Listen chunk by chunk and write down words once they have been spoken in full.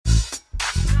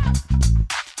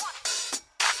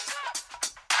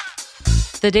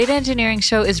The Data Engineering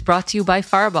Show is brought to you by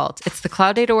Firebolt. It's the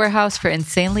cloud data warehouse for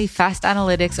insanely fast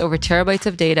analytics over terabytes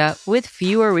of data with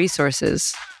fewer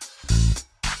resources.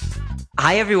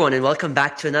 Hi, everyone, and welcome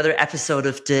back to another episode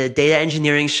of the Data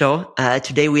Engineering Show.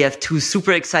 Today, we have two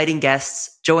super exciting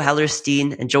guests, Joe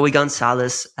Hellerstein and Joey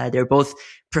Gonzalez. They're both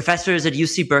professors at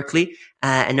UC Berkeley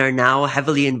and are now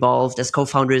heavily involved as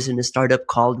co-founders in a startup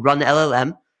called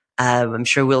RunLLM. I'm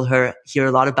sure we'll hear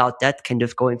a lot about that kind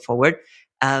of going forward.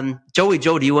 Joe,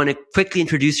 do you want to quickly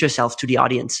introduce yourself to the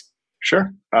audience?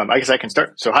 Sure. I guess I can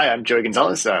start. So hi, I'm Joey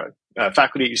Gonzalez,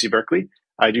 faculty at UC Berkeley.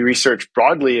 I do research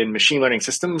broadly in machine learning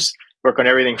systems, work on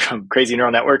everything from crazy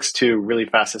neural networks to really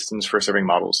fast systems for serving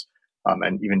models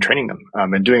and even training them.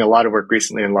 And doing a lot of work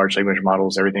recently in large language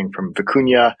models, everything from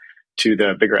Vicuña to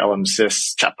the bigger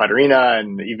LM-sys, Chatbot Arena,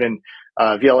 and even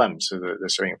VLMs, so the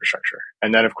serving infrastructure.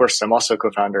 And then, of course, I'm also a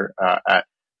co-founder at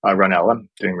RunLLM,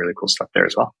 doing really cool stuff there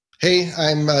as well. Hey,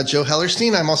 I'm Joe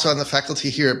Hellerstein. I'm also on the faculty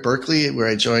here at Berkeley, where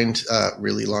I joined a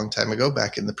really long time ago,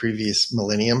 back in the previous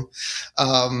millennium.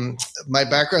 My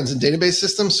background's in database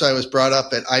systems, so I was brought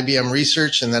up at IBM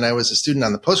Research, and then I was a student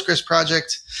on the Postgres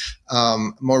project.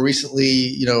 More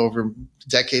recently, over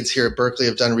decades here at Berkeley,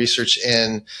 I've done research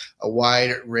in a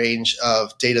wide range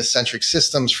of data-centric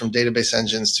systems, from database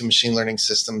engines to machine learning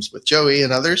systems with Joey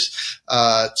and others,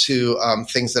 to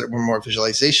things that were more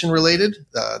visualization related.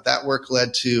 That work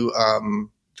led to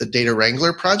the Data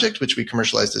Wrangler project, which we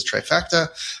commercialized as Trifacta.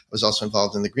 I was also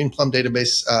involved in the Greenplum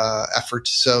database effort.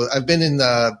 So I've been in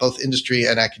both industry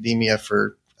and academia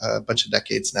for a bunch of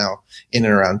decades now, in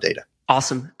and around data.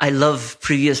 Awesome. I love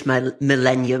previous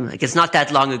millennium. Like, it's not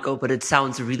that long ago, but it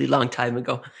sounds a really long time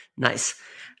ago. Nice.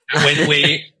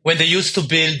 when they used to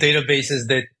build databases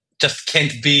that just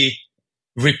can't be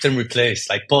ripped and replaced,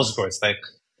 like Postgres,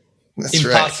 That's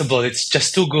impossible. Right. It's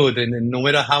just too good. And no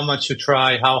matter how much you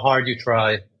try, how hard you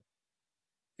try,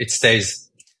 it stays.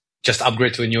 Just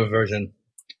upgrade to a newer version.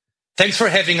 Thanks for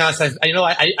having us.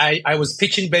 I was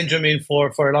pitching Benjamin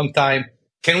for a long time.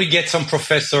 Can we get some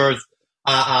professors?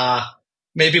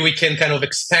 Maybe we can kind of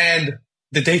expand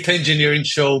the data engineering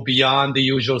show beyond the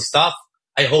usual stuff.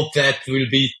 I hope that will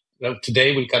be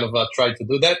today. We'll kind of try to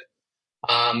do that.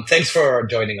 Thanks for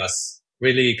joining us.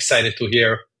 Really excited to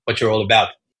hear what you're all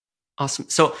about. Awesome.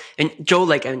 So, and Joe,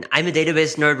 I'm a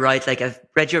database nerd, right? I've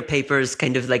read your papers,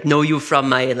 kind of know you from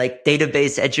my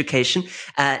database education.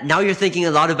 Now you're thinking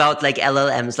a lot about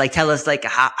LLMs. Tell us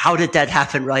how did that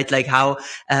happen, right? How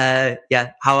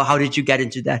did you get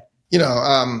into that?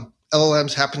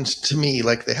 LLMs happened to me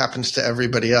like they happened to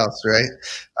everybody else, right?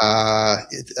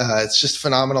 It's just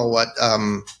phenomenal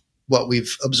what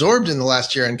we've absorbed in the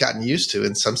last year and gotten used to.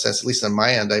 In some sense, at least on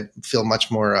my end, I feel much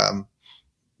more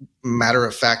matter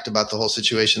of fact about the whole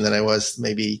situation than I was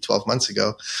maybe 12 months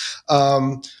ago.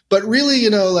 But really,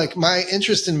 my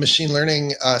interest in machine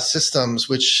learning systems,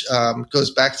 which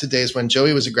goes back to days when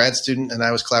Joey was a grad student and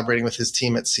I was collaborating with his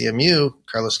team at CMU,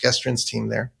 Carlos Gestrin's team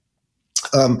there,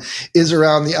 is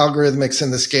around the algorithmics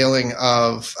and the scaling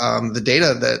of the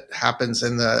data that happens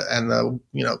and the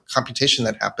computation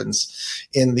that happens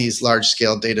in these large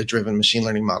scale data driven machine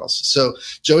learning models. So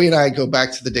Joey and I go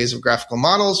back to the days of graphical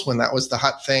models when that was the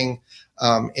hot thing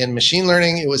in machine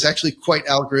learning. It was actually quite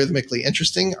algorithmically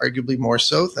interesting, arguably more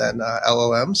so than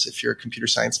LLMs if you're a computer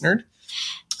science nerd.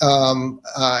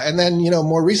 And then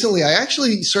more recently, I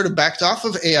actually sort of backed off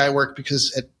of AI work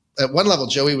because at one level,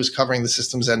 Joey was covering the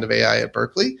systems end of AI at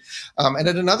Berkeley. And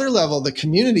at another level, the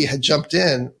community had jumped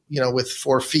in, with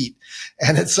 4 feet.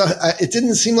 And it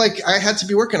didn't seem like I had to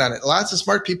be working on it. Lots of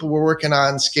smart people were working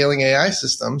on scaling AI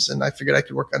systems, and I figured I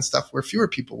could work on stuff where fewer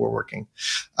people were working.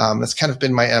 That's kind of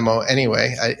been my MO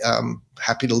anyway. I'm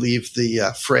happy to leave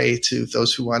the fray to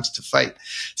those who want to fight.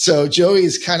 So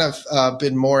Joey's kind of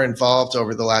been more involved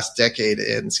over the last decade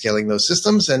in scaling those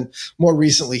systems. And more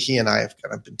recently, he and I have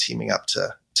kind of been teaming up to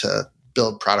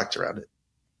build product around it.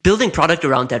 Building product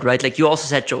around that, right? You also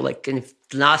said, Joe, if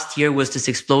last year was this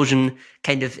explosion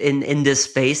kind of in this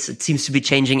space, it seems to be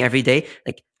changing every day.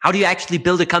 How do you actually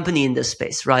build a company in this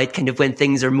space, right? Kind of when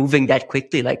things are moving that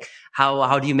quickly,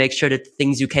 how do you make sure that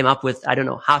things you came up with,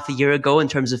 half a year ago in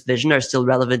terms of vision are still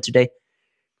relevant today?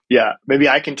 Yeah, maybe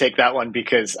I can take that one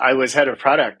because I was head of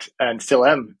product and still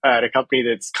am at a company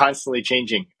that's constantly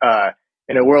changing.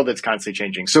 In a world that's constantly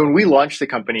changing. So when we launched the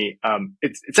company,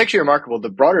 it's actually remarkable. The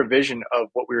broader vision of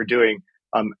what we were doing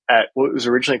at what was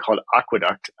originally called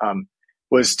Aqueduct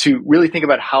was to really think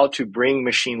about how to bring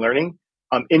machine learning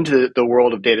into the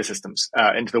world of data systems,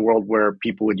 into the world where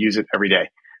people would use it every day.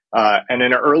 And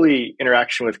in an early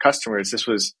interaction with customers, this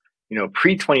was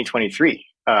pre-2023,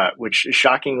 which is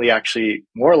shockingly actually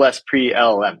more or less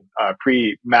pre-LLM,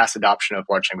 pre-mass adoption of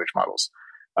large language models.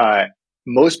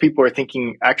 most people are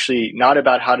thinking actually not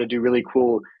about how to do really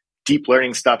cool deep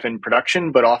learning stuff in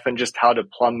production, but often just how to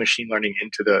plumb machine learning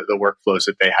into the workflows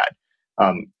that they had.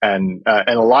 And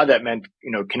a lot of that meant,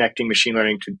 connecting machine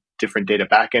learning to different data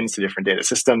backends, to different data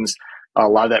systems. A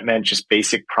lot of that meant just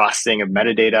basic processing of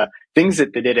metadata, things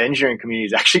that the data engineering community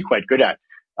is actually quite good at.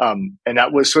 And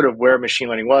that was sort of where machine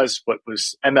learning was, what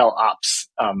was ML ops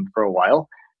for a while.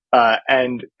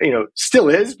 And still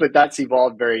is, but that's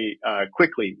evolved very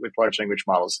quickly with large language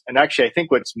models. And actually, I think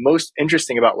what's most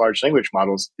interesting about large language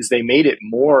models is they made it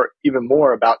even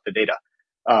more about the data.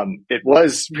 It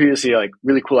was previously like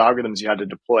really cool algorithms you had to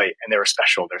deploy, and they were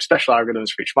special. There are special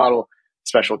algorithms for each model,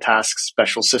 special tasks,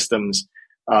 special systems.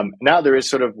 Now there is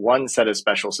sort of one set of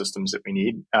special systems that we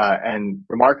need, and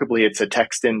remarkably, it's a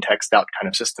text in, text out kind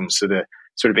of system. So the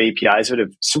sort of APIs sort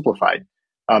of simplified.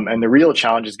 And the real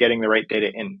challenge is getting the right data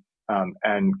in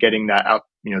and getting that out,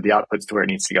 the outputs to where it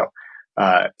needs to go.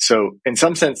 So in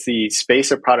some sense, the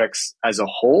space of products as a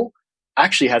whole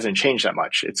actually hasn't changed that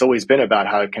much. It's always been about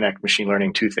how to connect machine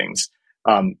learning to things.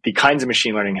 The kinds of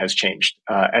machine learning has changed.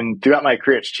 And throughout my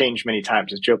career, it's changed many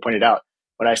times. As Joe pointed out,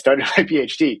 when I started my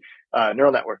PhD,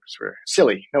 neural networks were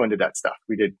silly. No one did that stuff.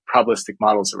 We did probabilistic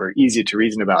models that were easy to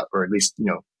reason about, or at least,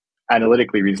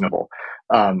 analytically reasonable.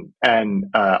 And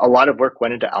a lot of work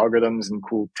went into algorithms and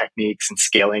cool techniques and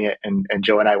scaling it. And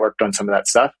Joe and I worked on some of that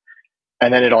stuff.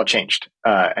 And then it all changed.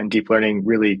 And deep learning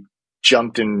really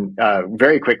jumped in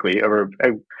very quickly.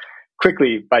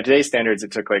 Quickly, by today's standards,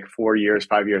 it took like 5 years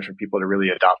for people to really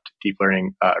adopt deep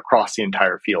learning across the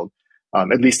entire field,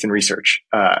 at least in research.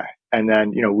 And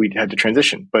then, we had to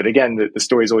transition. But again, the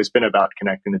story's always been about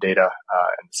connecting the data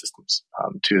and the systems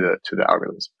to the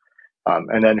algorithms.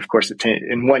 And then, of course,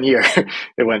 in 1 year,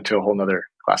 it went to a whole nother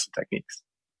class of techniques.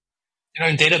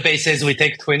 In databases, we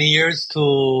take 20 years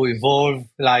to evolve,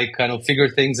 figure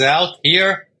things out.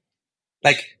 Here,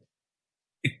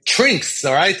 it shrinks,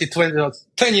 all right? It went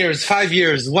 10 years, 5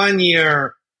 years, 1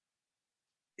 year.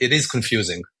 It is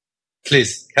confusing.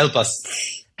 Please, help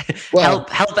us. Well,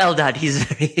 help Eldad. He's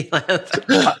very.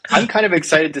 I'm kind of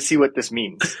excited to see what this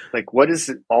means. What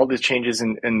does all the changes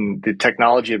in the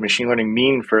technology of machine learning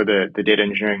mean for the data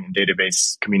engineering and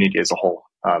database community as a whole?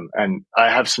 And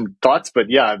I have some thoughts, but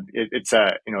yeah, it's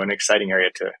an exciting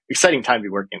time to be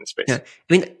working in the space. Yeah.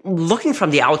 I mean, looking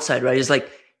from the outside, right, is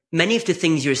many of the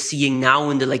things you're seeing now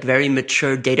in the very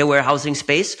mature data warehousing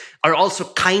space are also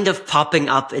kind of popping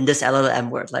up in this LLM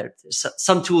world. There's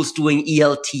some tools doing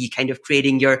ELT, kind of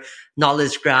creating your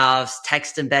knowledge graphs,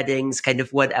 text embeddings, kind of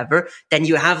whatever. Then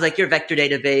you have your vector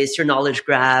database, your knowledge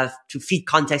graph to feed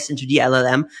context into the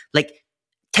LLM.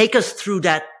 Take us through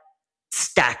that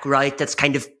stack, right? That's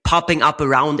kind of popping up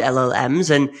around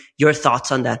LLMs and your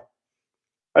thoughts on that.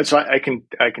 So I can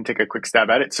take a quick stab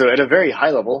at it. So at a very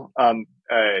high level,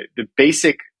 the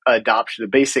basic adoption, the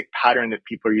basic pattern that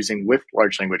people are using with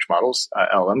large language models,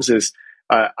 LLMs, is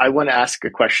I want to ask a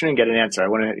question and get an answer. I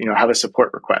want to have a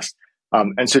support request.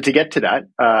 And so to get to that,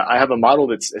 I have a model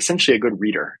that's essentially a good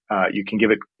reader. You can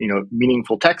give it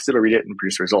meaningful text, it'll read it and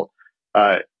produce a result.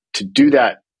 To do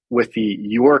that with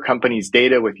your company's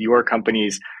data, with your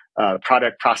company's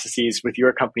product processes, with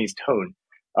your company's tone,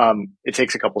 it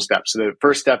takes a couple steps. So the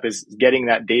first step is getting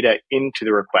that data into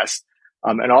the request.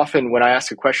 And often when I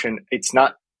ask a question, it's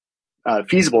not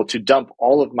feasible to dump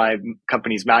all of my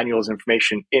company's manuals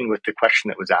information in with the question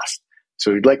that was asked.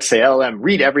 So we'd like to say, LLM,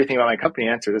 read everything about my company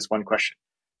and answer this one question.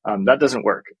 That doesn't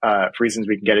work for reasons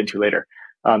we can get into later.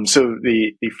 So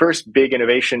the first big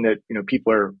innovation that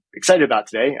people are excited about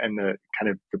today, and the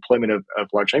kind of deployment of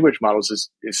large language models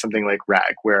is something like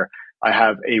RAG, where I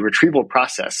have a retrieval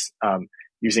process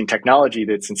using technology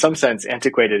that's in some sense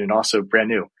antiquated and also brand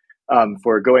new,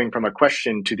 for going from a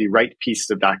question to the right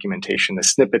piece of documentation, the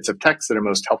snippets of text that are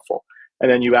most helpful. And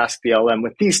then you ask the LLM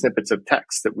with these snippets of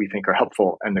text that we think are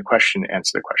helpful, and the question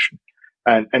answer the question.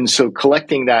 And so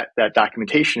collecting that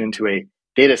documentation into a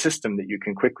data system that you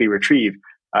can quickly retrieve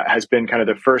has been kind of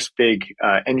the first big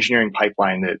engineering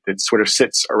pipeline that sort of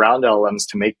sits around LLMs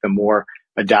to make them more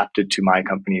adapted to my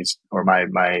company's or my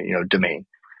domain.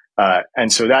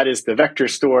 And so that is the vector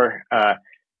store.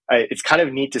 It's kind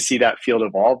of neat to see that field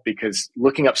evolve, because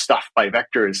looking up stuff by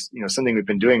vector is something we've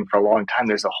been doing for a long time.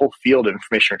 There's a whole field of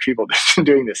information retrieval that's been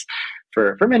doing this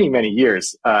for many, many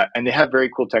years. And they have very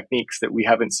cool techniques that we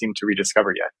haven't seemed to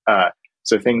rediscover yet.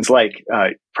 So things like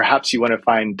perhaps you want to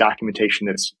find documentation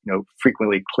that's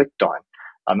frequently clicked on.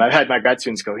 I've had my grad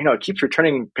students go, it keeps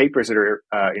returning papers that are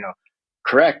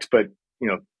correct, but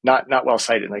not well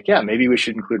cited. Yeah, maybe we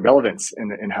should include relevance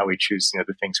in how we choose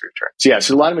the things we return.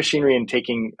 So a lot of machinery in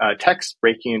taking text,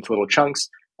 breaking into little chunks,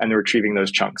 and they're retrieving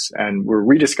those chunks. And we're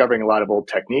rediscovering a lot of old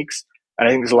techniques. And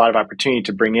I think there's a lot of opportunity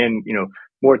to bring in,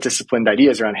 more disciplined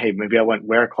ideas around, hey, maybe I want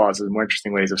where clauses, more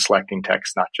interesting ways of selecting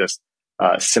text, not just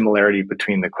similarity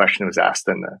between the question that was asked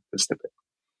and the snippet.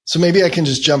 So maybe I can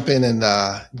just jump in and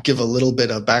give a little bit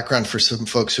of background for some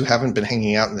folks who haven't been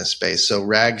hanging out in this space. So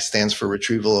RAG stands for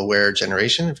Retrieval Aware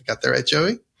Generation. If you got that right,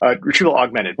 Joey? Retrieval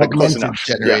augmented, but close enough.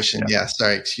 Generation. Yeah.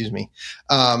 Sorry. Excuse me.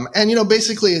 And,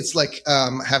 basically it's like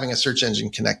having a search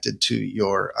engine connected to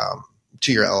your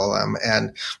LLM.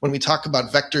 And when we talk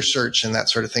about vector search and that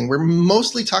sort of thing, we're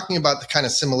mostly talking about the kind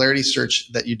of similarity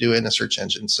search that you do in a search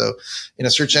engine. So in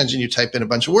a search engine, you type in a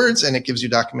bunch of words and it gives you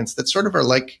documents that sort of are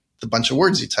like the bunch of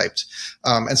words you typed.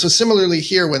 And so similarly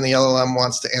here, when the LLM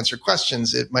wants to answer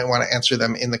questions, it might want to answer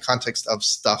them in the context of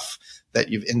stuff that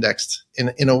you've indexed in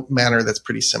a manner that's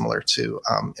pretty similar to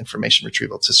information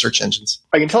retrieval, to search engines.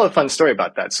 I can tell a fun story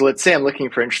about that. So let's say I'm looking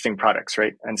for interesting products,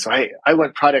 right? And so I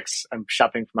want products. I'm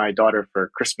shopping for my daughter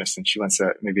for Christmas, and she wants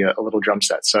maybe a little drum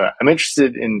set. So I'm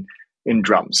interested in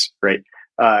drums, right?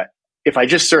 If I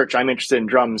just search, I'm interested in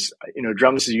drums.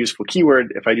 Drums is a useful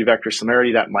keyword. If I do vector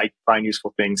similarity, that might find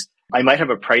useful things. I might have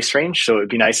a price range, so it'd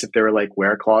be nice if there were like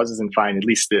where clauses and find at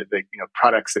least the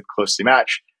products that closely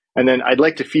match. And then I'd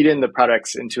like to feed in the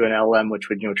products into an LLM, which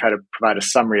would try to provide a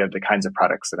summary of the kinds of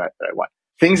products that I want.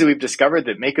 Things that we've discovered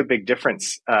that make a big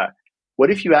difference.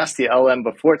 What if you ask the LLM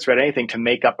before it's read anything to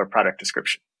make up a product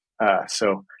description?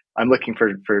 So I'm looking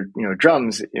for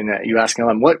drums. You ask an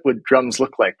LLM, what would drums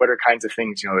look like? What are kinds of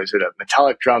things? Is it a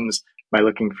metallic drums? Am I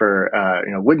looking for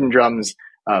wooden drums?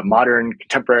 Modern,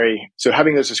 contemporary. So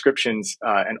having those descriptions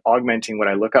and augmenting what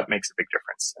I look up makes a big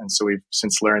difference. And so we've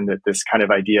since learned that this kind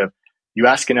of idea of you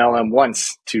ask an LLM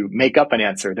once to make up an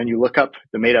answer, then you look up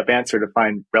the made up answer to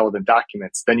find relevant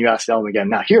documents. Then you ask the LLM again,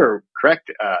 now here are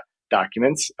correct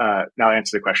documents. Now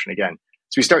answer the question again.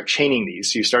 So we start chaining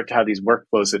these. So you start to have these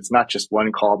workflows. It's not just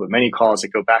one call, but many calls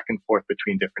that go back and forth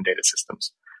between different data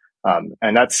systems.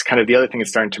 And that's kind of the other thing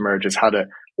that's starting to emerge, is how to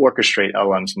orchestrate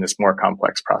LLMs in this more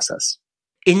complex process.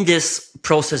 In this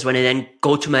process, when I then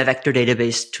go to my vector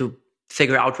database to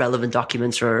figure out relevant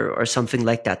documents or something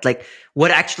like that, like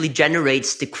what actually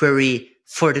generates the query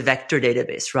for the vector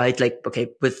database, right? Like, okay,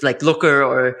 with like Looker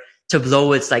or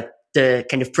Tableau, it's like the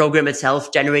kind of program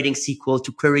itself generating SQL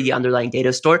to query the underlying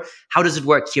data store. How does it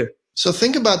work here? So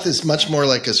think about this much more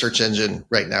like a search engine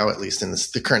right now, at least in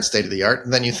the current state of the art.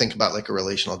 And then you think about like a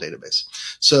relational database.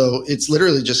 So it's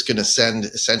literally just going to send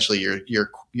essentially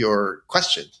your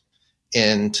question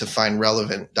in to find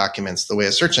relevant documents the way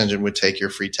a search engine would take your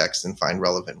free text and find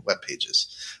relevant web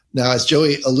pages. Now, as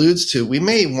Joey alludes to, we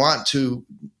may want to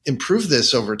improve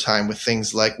this over time with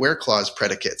things like where clause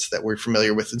predicates that we're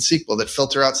familiar with in SQL that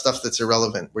filter out stuff that's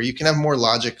irrelevant, where you can have more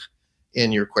logic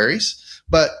in your queries.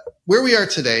 But where we are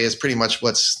today is pretty much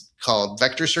what's called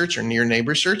vector search or near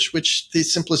neighbor search, which the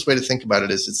simplest way to think about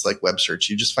it is it's like web search.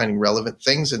 You're just finding relevant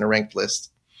things in a ranked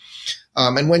list.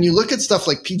 And when you look at stuff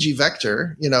like PG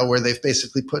Vector, where they've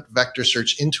basically put vector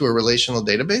search into a relational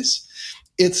database,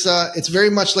 it's very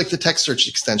much like the text search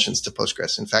extensions to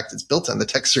Postgres. In fact, it's built on the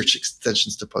text search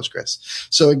extensions to Postgres.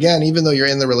 So again, even though you're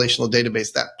in the relational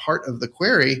database, that part of the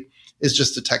query is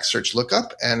just a text search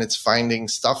lookup, and it's finding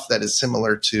stuff that is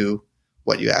similar to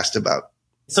what you asked about.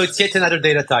 So it's yet another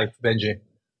data type, Benji.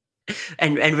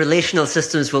 And relational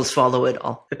systems will swallow it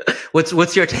all.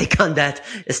 What's your take on that?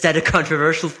 Is that a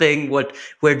controversial thing?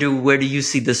 Where do you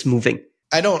see this moving?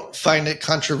 I don't find it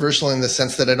controversial in the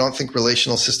sense that I don't think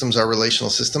relational systems are relational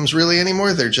systems really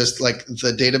anymore. They're just like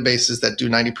the databases that do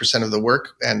 90% of the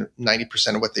work, and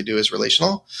 90% of what they do is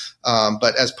relational.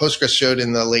 But as Postgres showed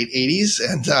in the late 80s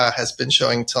and has been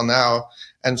showing till now,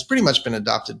 and it's pretty much been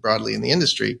adopted broadly in the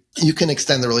industry, you can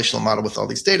extend the relational model with all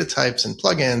these data types and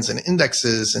plugins and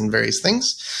indexes and various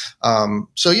things.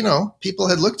 So, people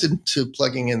had looked into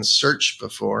plugging in search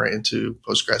before into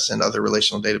Postgres and other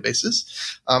relational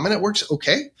databases, and it works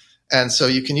okay. And so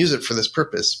you can use it for this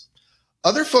purpose.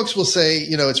 Other folks will say,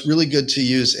 it's really good to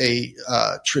use a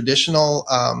traditional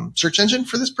search engine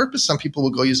for this purpose. Some people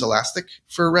will go use Elastic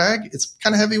for RAG. It's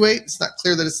kind of heavyweight. It's not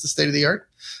clear that it's the state of the art.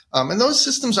 And those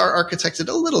systems are architected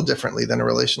a little differently than a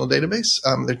relational database.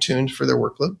 They're tuned for their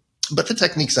workload, but the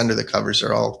techniques under the covers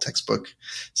are all textbook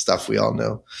stuff we all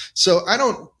know. So I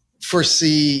don't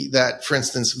foresee that, for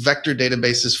instance, vector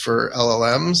databases for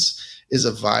LLMs is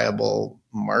a viable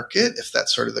market, if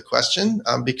that's sort of the question,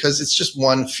 because it's just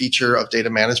one feature of data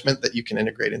management that you can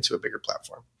integrate into a bigger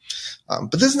platform.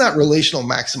 But this is not relational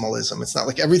maximalism. It's not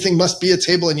like everything must be a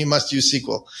table and you must use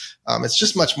SQL. It's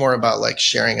just much more about like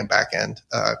sharing a backend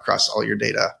across all your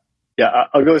data. Yeah,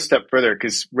 I'll go a step further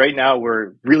because right now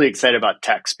we're really excited about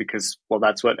text because, well,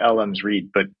 that's what LLMs read.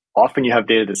 But often you have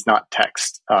data that's not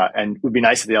text. And it would be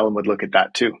nice if the LLM would look at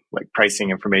that too, like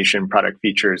pricing information, product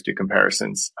features, do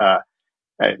comparisons.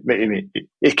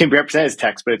 It can be represented as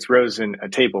text, but it's rows in a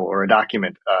table or a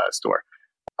document store.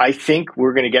 I think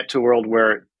we're going to get to a world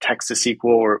where text to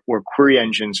SQL or query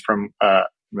engines from, I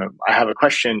have a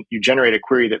question, you generate a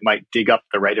query that might dig up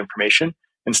the right information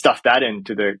and stuff that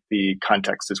into the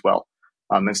context as well.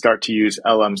 And start to use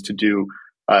LLMs to do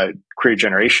query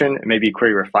generation and maybe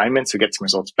query refinement, so get some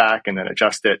results back and then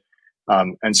adjust it.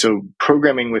 And so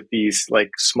programming with these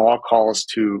like small calls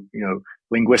to,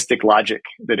 linguistic logic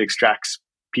that extracts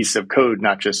pieces of code,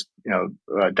 not just,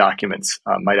 documents,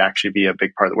 might actually be a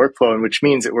big part of the workflow, and which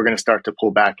means that we're going to start to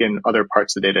pull back in other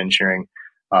parts of the data engineering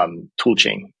tool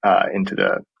chain into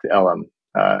the LLM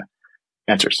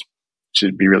answers, which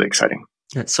would be really exciting.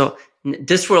 So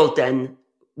this world then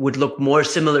would look more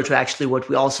similar to actually what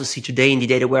we also see today in the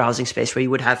data warehousing space, where you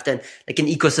would have then like an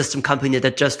ecosystem company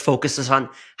that just focuses on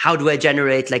how do I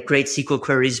generate like great SQL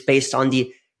queries based on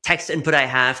the text input I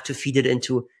have to feed it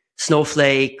into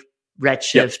Snowflake,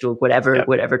 Redshift, or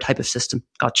whatever type of system.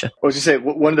 Gotcha. I was going to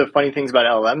say, one of the funny things about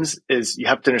LLMs is you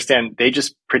have to understand they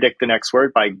just predict the next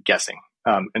word by guessing.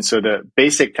 And so the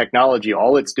basic technology,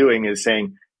 all it's doing is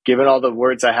saying, given all the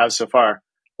words I have so far,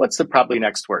 what's the probably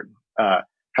next word?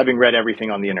 Having read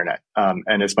everything on the internet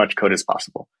and as much code as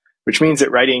possible, which means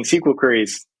that writing SQL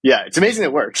queries, it's amazing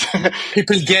it works.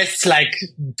 People guess,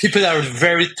 people are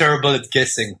very terrible at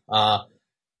guessing.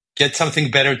 Get something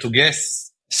better to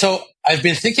guess. So I've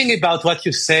been thinking about what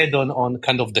you said on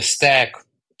kind of the stack.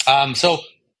 So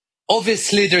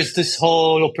obviously there's this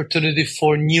whole opportunity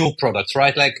for new products,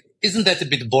 right? Like, isn't that a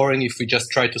bit boring if we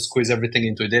just try to squeeze everything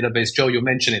into a database? Joe, you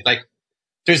mentioned it. Like,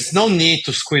 there's no need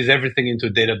to squeeze everything into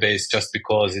a database just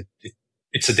because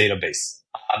it's a database.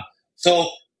 So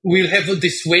we'll have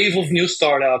this wave of new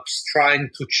startups trying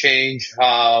to change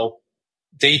how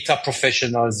data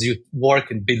professionals work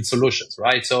and build solutions,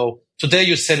 right? So today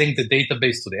you're selling the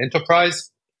database to the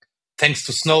enterprise. Thanks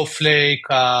to Snowflake,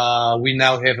 we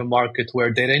now have a market where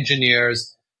data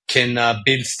engineers can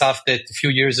build stuff that a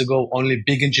few years ago only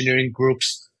big engineering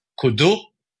groups could do.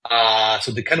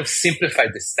 So they kind of simplified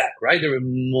the stack, right? They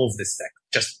removed the stack.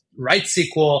 Just write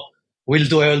SQL. We'll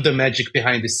do all the magic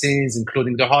behind the scenes,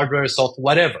 including the hardware, software,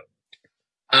 whatever.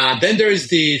 Then there is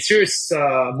the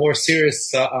more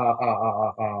serious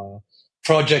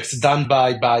projects done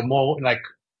by more like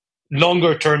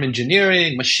longer term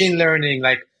engineering, machine learning,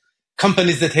 like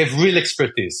companies that have real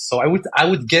expertise. So I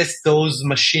would guess those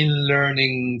machine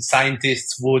learning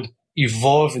scientists would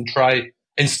evolve and try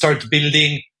and start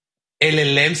building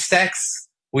LLM stacks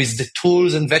with the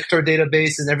tools and vector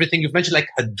database and everything you've mentioned, like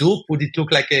Hadoop. Would it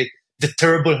look like the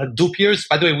terrible Hadoop years,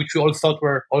 by the way, which we all thought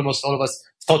almost all of us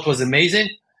thought was amazing?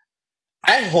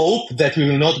 I hope that we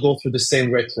will not go through the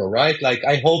same retro, right? Like,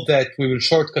 I hope that we will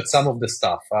shortcut some of the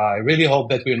stuff. I really hope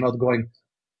that we're not going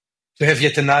to have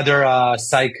yet another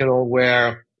cycle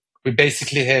where we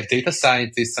basically have data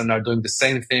scientists and are doing the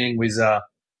same thing with a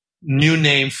new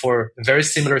name for a very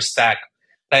similar stack.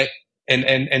 Like,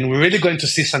 and we're really going to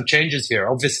see some changes here.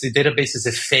 Obviously, databases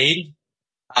have failed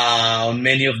on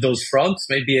many of those fronts.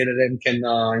 Maybe LLM can,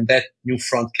 in that new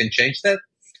front, can change that.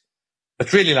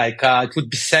 But really, it would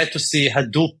be sad to see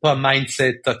Hadoop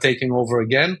mindset taking over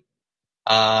again.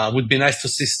 Would be nice to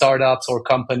see startups or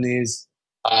companies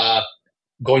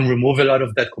go and remove a lot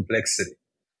of that complexity.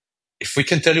 If we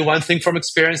can tell you one thing from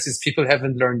experience is people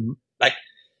haven't learned,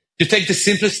 you take the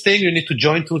simplest thing, you need to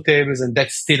join two tables, and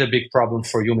that's still a big problem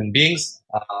for human beings.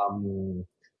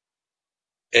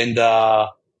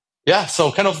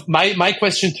 So kind of my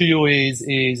question to you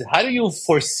is how do you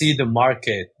foresee the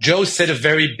market? Joe said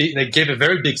gave a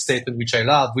very big statement, which I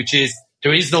love, which is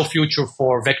there is no future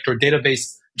for vector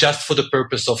database just for the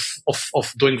purpose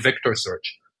of doing vector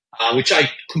search, which I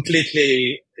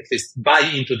completely at least buy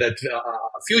into that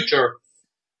future.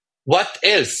 What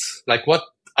else? What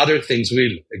other things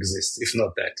will exist if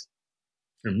not that?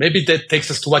 Maybe that takes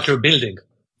us to what you're building.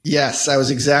 Yes, I was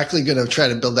exactly going to try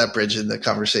to build that bridge in the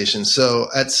conversation. So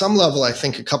at some level, I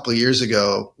think a couple of years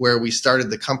ago, where we started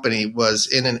the company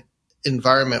was in an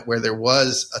environment where there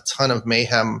was a ton of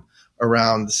mayhem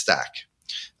around the stack.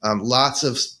 Lots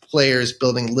of players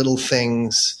building little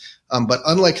things. But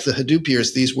unlike the Hadoop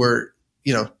years, these were,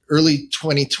 early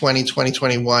 2020,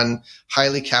 2021,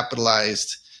 highly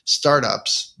capitalized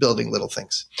startups building little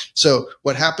things. So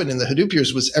what happened in the Hadoop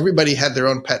years was everybody had their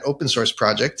own pet open source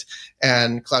project,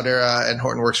 and Cloudera and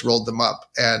Hortonworks rolled them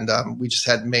up. And we just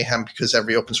had mayhem because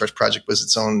every open source project was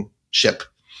its own ship.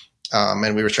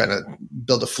 And we were trying to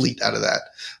build a fleet out of that.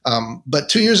 But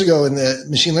 2 years ago in the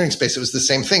machine learning space, it was the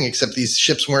same thing, except these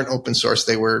ships weren't open source.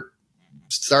 They were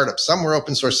startups. Some were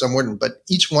open source, some weren't, but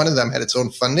each one of them had its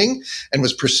own funding and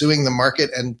was pursuing the market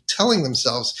and telling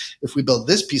themselves, if we build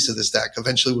this piece of the stack,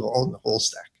 eventually we'll own the whole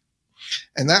stack.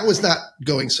 And that was not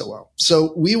going so well.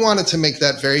 So we wanted to make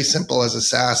that very simple as a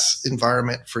SaaS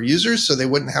environment for users so they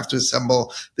wouldn't have to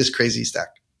assemble this crazy stack.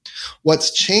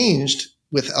 What's changed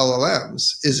with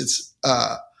LLMs is it's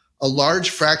a large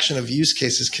fraction of use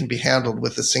cases can be handled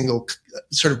with a single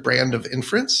sort of brand of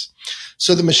inference.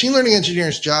 So the machine learning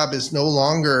engineer's job is no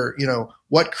longer,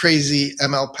 what crazy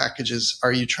ML packages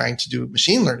are you trying to do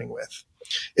machine learning with?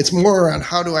 It's more around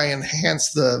how do I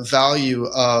enhance the value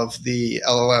of the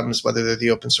LLMs, whether they're the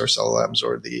open source LLMs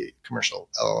or the commercial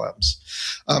LLMs.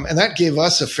 And that gave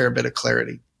us a fair bit of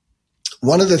clarity.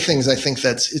 One of the things I think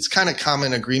it's kind of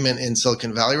common agreement in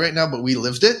Silicon Valley right now, but we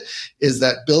lived it, is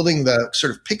that building the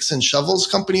sort of picks and shovels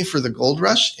company for the gold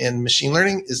rush in machine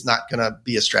learning is not going to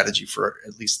be a strategy for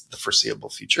at least the foreseeable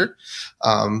future.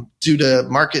 Due to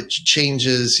market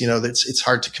changes, it's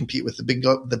hard to compete with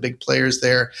the big players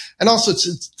there. And also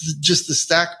it's just the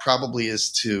stack probably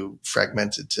is too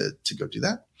fragmented to go do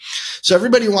that. So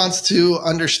everybody wants to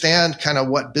understand kind of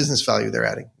what business value they're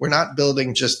adding. We're not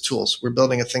building just tools. We're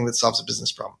building a thing that solves a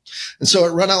business problem. And so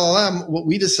at RunLLM, what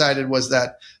we decided was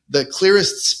that the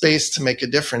clearest space to make a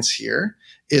difference here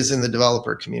is in the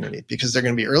developer community, because they're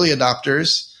going to be early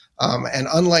adopters. And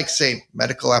unlike, say,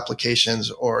 medical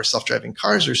applications or self-driving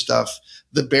cars or stuff,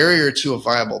 the barrier to a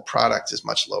viable product is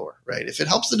much lower, right? If it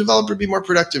helps the developer be more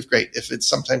productive, great. If it's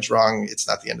sometimes wrong, it's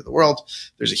not the end of the world.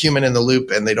 There's a human in the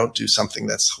loop and they don't do something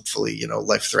that's hopefully,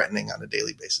 life-threatening on a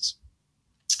daily basis.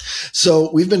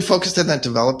 So we've been focused on that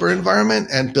developer environment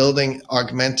and building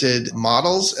augmented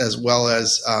models as well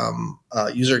as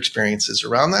user experiences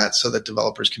around that so that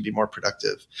developers can be more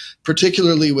productive,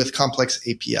 particularly with complex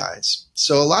APIs.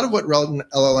 So a lot of what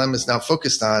LLM is now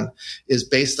focused on is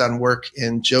based on work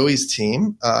in Joey's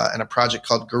team and a project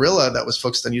called Gorilla that was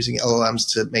focused on using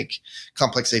LLMs to make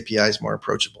complex APIs more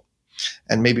approachable.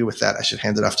 And maybe with that, I should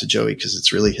hand it off to Joey because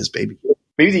it's really his baby.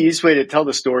 Maybe the easiest way to tell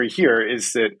the story here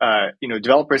is that,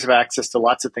 developers have access to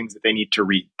lots of things that they need to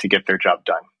read to get their job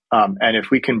done. And if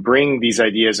we can bring these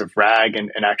ideas of RAG and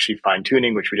actually fine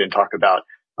tuning, which we didn't talk about,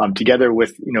 together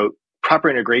with, proper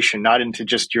integration, not into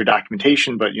just your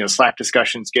documentation, but, Slack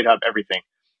discussions, GitHub, everything,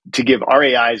 to give our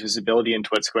AIs visibility into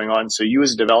what's going on. So you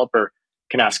as a developer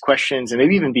can ask questions and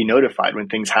maybe even be notified when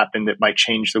things happen that might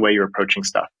change the way you're approaching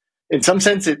stuff. In some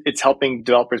sense, it's helping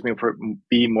developers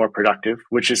be more productive,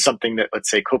 which is something that,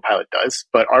 let's say, Copilot does.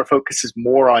 But our focus is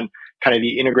more on kind of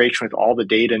the integration with all the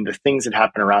data and the things that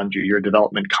happen around you, your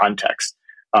development context.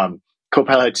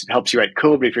 Copilot helps you write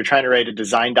code, but if you're trying to write a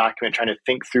design document, trying to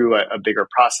think through a bigger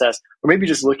process, or maybe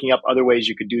just looking up other ways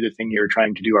you could do the thing you're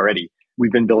trying to do already,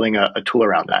 we've been building a tool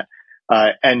around that.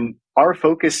 And our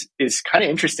focus is kind of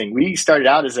interesting. We started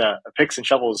out as a picks and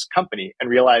shovels company and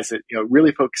realized that,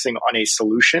 really focusing on a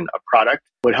solution, a product,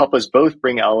 would help us both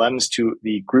bring LLMs to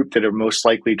the group that are most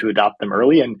likely to adopt them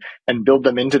early and build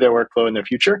them into their workflow in the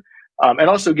future. And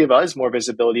also give us more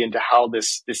visibility into how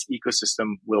this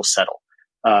ecosystem will settle.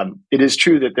 It is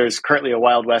true that there's currently a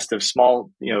wild west of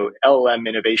small, LLM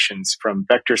innovations, from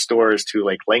vector stores to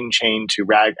like LangChain to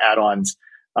RAG add-ons.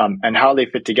 And how they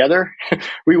fit together.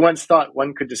 We once thought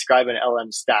one could describe an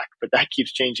LM stack, but that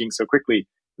keeps changing so quickly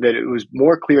that it was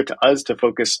more clear to us to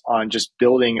focus on just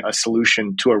building a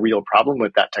solution to a real problem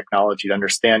with that technology to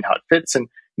understand how it fits. And,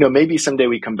 maybe someday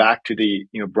we come back to the,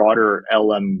 broader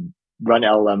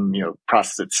RunLLM,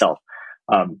 process itself.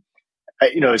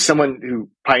 As someone who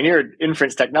pioneered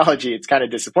inference technology, it's kind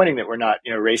of disappointing that we're not,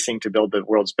 racing to build the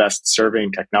world's best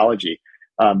serving technology.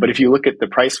 But if you look at the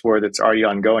price war that's already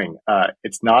ongoing,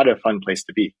 it's not a fun place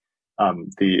to be.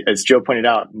 As Joe pointed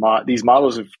out, these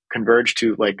models have converged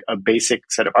to like a basic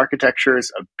set of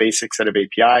architectures, a basic set of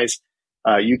APIs.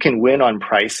 You can win on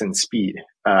price and speed.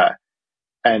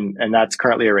 And that's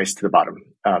currently a race to the bottom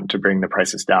to bring the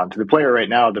prices down. To the point where right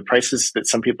now, the prices that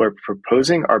some people are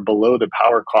proposing are below the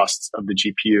power costs of the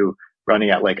GPU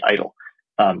running at like idle.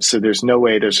 So there's no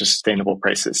way there's sustainable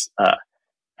prices.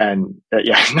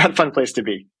 Not a fun place to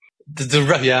be.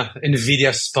 NVIDIA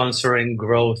sponsoring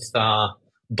growth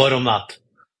bottom up.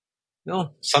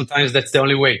 Sometimes that's the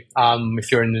only way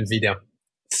if you're in NVIDIA.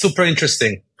 Super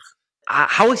interesting.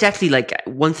 How exactly,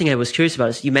 one thing I was curious about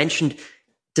is you mentioned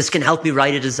this can help me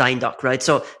write a design doc, right?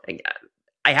 So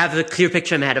I have a clear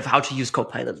picture in my head of how to use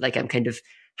Copilot. I'm kind of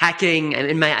hacking, and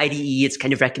in my IDE, it's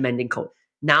kind of recommending code.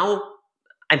 Now,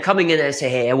 I'm coming in and I say,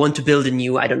 hey, I want to build a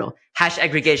new, I don't know, hash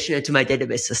aggregation into my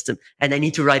database system. And I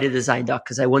need to write a design doc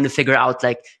because I want to figure out,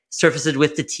 like, surface it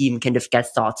with the team, kind of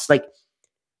get thoughts. Like,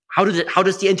 how does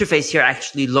the interface here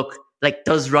actually look? Like,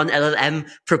 does RunLLM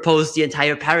propose the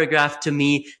entire paragraph to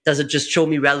me? Does it just show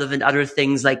me relevant other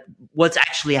things? Like, what's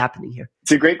actually happening here?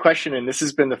 It's a great question, and this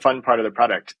has been the fun part of the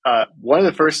product. One of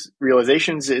the first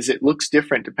realizations is it looks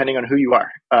different depending on who you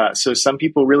are. So some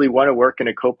people really want to work in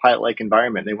a Copilot-like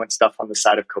environment. They want stuff on the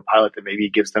side of Copilot that maybe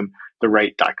gives them the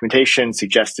right documentation,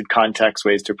 suggested context,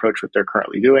 ways to approach what they're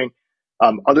currently doing.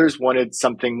 Others wanted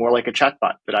something more like a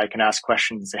chatbot that I can ask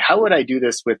questions and say, how would I do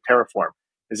this with Terraform?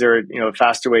 Is there a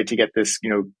faster way to get this,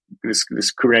 this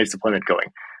Kubernetes deployment going?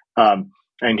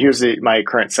 And here's my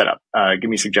current setup. Give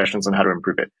me suggestions on how to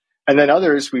improve it. And then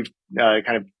others we've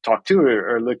kind of talked to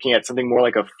are looking at something more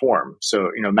like a form. So,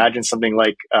 imagine something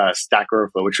like Stack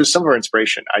Overflow, which was some of our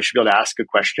inspiration. I should be able to ask a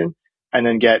question and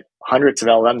then get hundreds of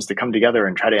LLMs to come together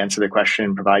and try to answer the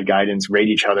question, provide guidance, rate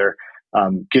each other,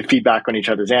 give feedback on each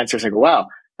other's answers. I go, wow,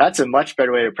 that's a much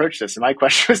better way to approach this. And my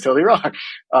question was totally wrong.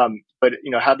 But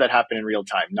have that happen in real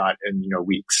time, not in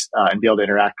weeks, and be able to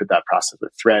interact with that process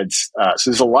with threads. So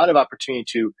there's a lot of opportunity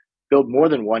to build more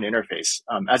than one interface.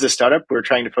 As a startup, we're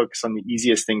trying to focus on the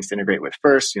easiest things to integrate with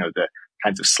first. The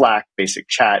kinds of Slack, basic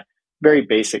chat, very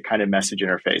basic kind of message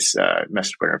interface,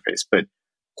 message board interface. But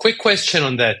quick question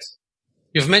on that.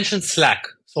 You've mentioned Slack,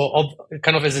 so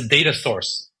kind of as a data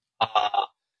source.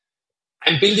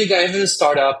 I have a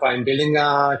startup, I'm building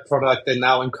a product, and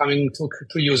now I'm coming to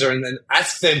user and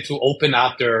ask them to open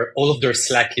up all of their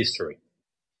Slack history.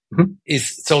 Mm-hmm.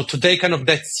 So today kind of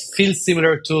that feels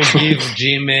similar to give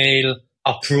Gmail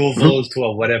approval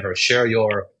to share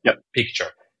your picture.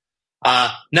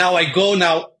 Now I don't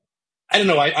know,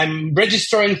 I'm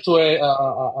registering to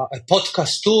a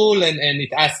podcast tool and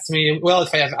it asks me, well,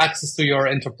 if I have access to your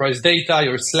enterprise data,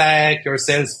 your Slack, your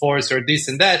Salesforce, your this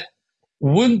and that,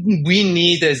 wouldn't we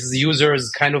need as users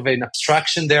kind of an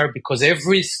abstraction there? Because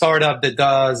every startup that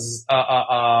does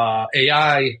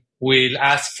AI will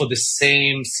ask for the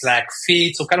same Slack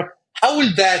feed. So kind of how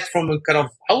will that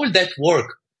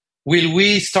work? Will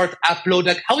we start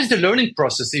upload? How is the learning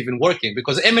process even working?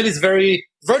 Because ML is very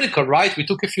vertical, right? We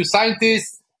took a few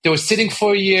scientists. They were sitting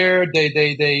for a year.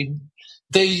 They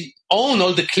own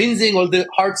all the cleansing, all the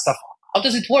hard stuff. How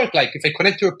does it work? Like if I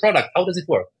connect to a product, how does it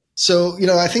work? So,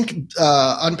 I think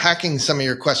unpacking some of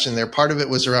your question there, part of it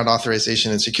was around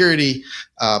authorization and security.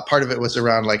 Part of it was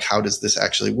around like, how does this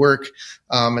actually work?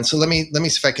 And so let me see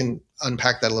if I can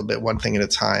unpack that a little bit, one thing at a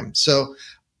time. So,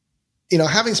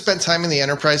 having spent time in the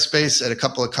enterprise space at a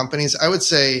couple of companies, I would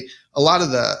say a lot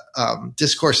of the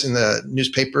discourse in the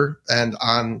newspaper and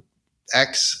on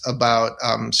X about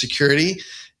security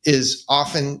is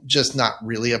often just not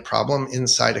really a problem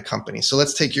inside a company. So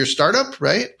let's take your startup,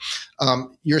 right?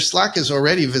 Your Slack is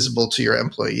already visible to your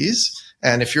employees.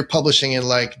 And if you're publishing in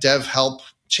like dev help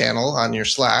channel on your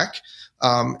Slack,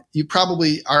 you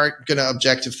probably aren't going to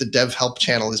object if the dev help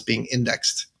channel is being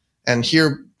indexed. And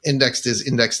here indexed is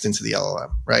indexed into the LLM,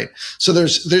 right? So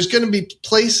there's going to be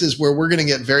places where we're going to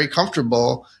get very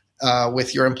comfortable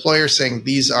with your employer saying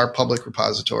these are public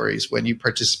repositories. When you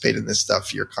participate in this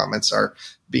stuff, your comments are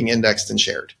being indexed and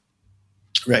shared,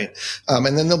 right?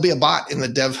 And then there'll be a bot in the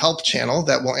dev help channel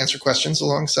that will answer questions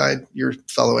alongside your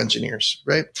fellow engineers,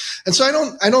 right? And so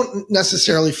I don't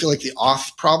necessarily feel like the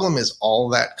auth problem is all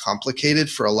that complicated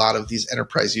for a lot of these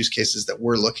enterprise use cases that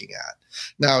we're looking at.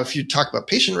 Now, if you talk about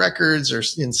patient records or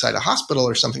inside a hospital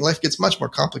or something, life gets much more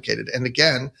complicated. And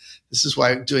again, this is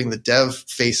why doing the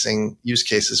dev-facing use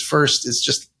cases first is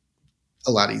just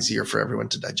a lot easier for everyone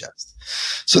to digest.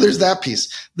 So there's that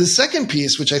piece. The second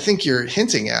piece, which I think you're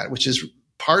hinting at, which is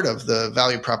part of the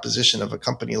value proposition of a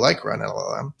company like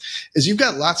RunLLM, is you've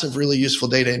got lots of really useful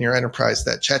data in your enterprise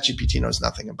that ChatGPT knows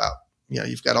nothing about.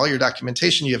 You've got all your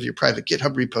documentation, you have your private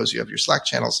GitHub repos, you have your Slack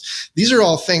channels. These are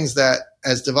all things that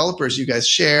as developers, you guys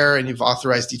share and you've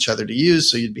authorized each other to use.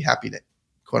 So you'd be happy to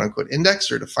quote unquote index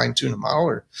or to fine tune a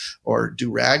model or do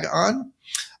RAG on.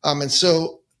 And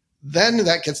so then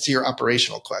that gets to your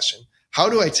operational question. How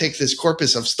do I take this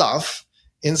corpus of stuff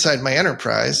inside my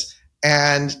enterprise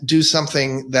and do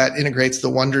something that integrates the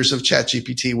wonders of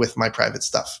ChatGPT with my private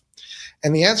stuff?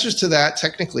 And the answers to that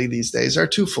technically these days are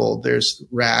twofold. There's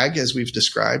RAG, as we've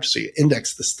described, so you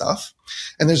index the stuff.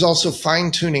 And there's also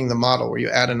fine-tuning the model where you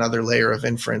add another layer of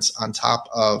inference on top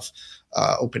of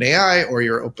OpenAI or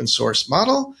your open source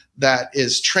model that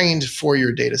is trained for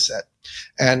your data set.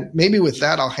 And maybe with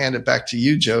that, I'll hand it back to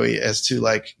you, Joey, as to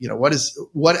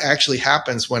what actually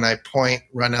happens when I point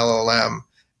RunLLM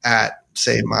at,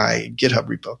 say, my GitHub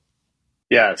repo.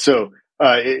 Yeah. So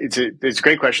It's a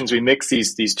great question. We mix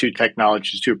these two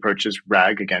technologies, two approaches: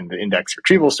 RAG, again, the index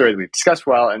retrieval story that we've discussed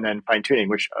for a while, and then fine tuning,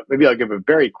 which maybe I'll give a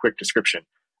very quick description.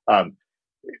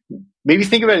 Maybe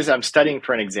think of it as I'm studying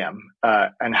for an exam.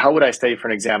 And how would I study for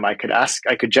an exam? I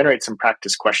could generate some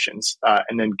practice questions,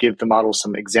 and then give the model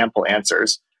some example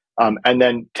answers. And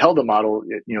then tell the model,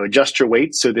 adjust your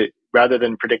weight so that rather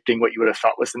than predicting what you would have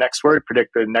thought was the next word,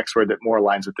 predict the next word that more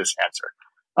aligns with this answer.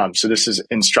 So this is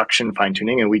instruction fine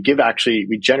tuning, and we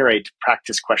generate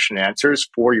practice question answers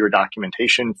for your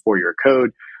documentation, for your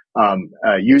code,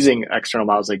 using external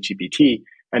models like GPT.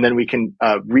 And then we can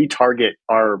retarget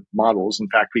our models. In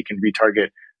fact, we can retarget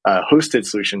hosted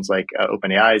solutions like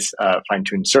OpenAI's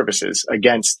fine-tuned services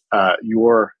against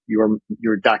your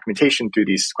documentation through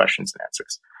these questions and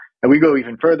answers. And we go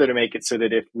even further to make it so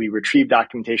that if we retrieve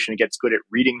documentation, it gets good at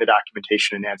reading the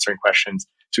documentation and answering questions.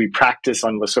 So we practice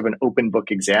on sort of an open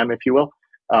book exam, if you will,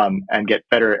 and get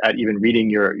better at even reading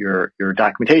your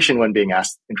documentation when being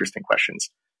asked interesting questions.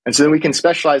 And so then we can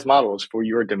specialize models for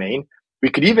your domain. We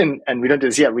could even, and we don't do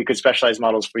this yet, we could specialize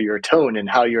models for your tone and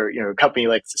how your company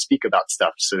likes to speak about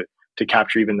stuff, so to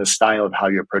capture even the style of how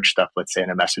you approach stuff, let's say in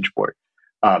a message board.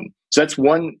 So that's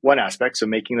one aspect. So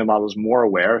making the models more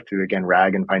aware through, again,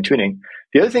 RAG and fine tuning.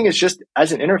 The other thing is just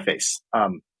as an interface.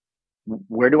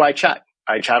 Where do I chat?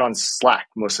 I chat on Slack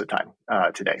most of the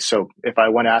time today. So if I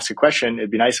want to ask a question, it'd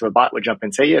be nice if a bot would jump in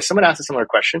and say, yeah, someone asked a similar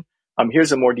question.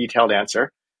 Here's a more detailed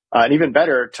answer. And even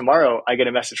better, tomorrow I get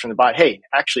a message from the bot, hey,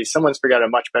 actually someone's figured out a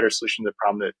much better solution to the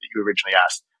problem that you originally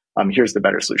asked. Here's the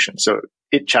better solution. So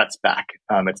it chats back.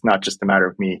 It's not just a matter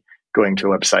of me going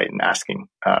to a website and asking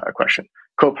a question.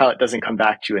 Copilot doesn't come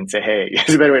back to you and say, hey,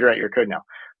 here's a better way to write your code now.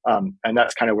 And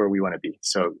that's kind of where we want to be.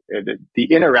 So the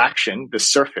interaction, the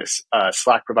surface,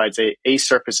 Slack provides a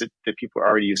surface that people are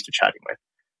already used to chatting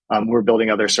with. We're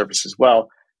building other surfaces as well.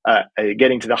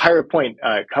 Getting to the higher point,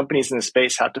 companies in the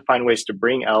space have to find ways to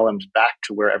bring LLMs back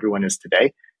to where everyone is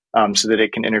today, so that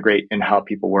it can integrate in how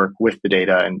people work with the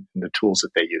data and the tools that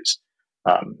they use.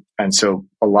 And so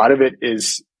a lot of it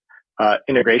is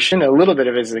integration. A little bit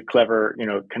of it is a clever,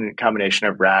 combination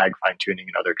of RAG, fine tuning,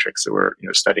 and other tricks that we're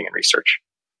studying and research.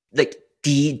 Like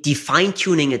the fine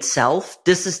tuning itself,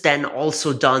 this is then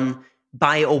also done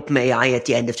by OpenAI at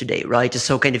the end of the day, right?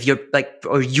 So kind of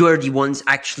you're the ones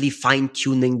actually fine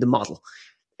tuning the model.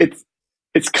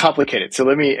 It's complicated. So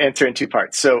let me answer in two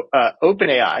parts. So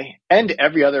OpenAI and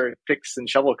every other fix and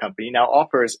shovel company now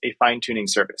offers a fine tuning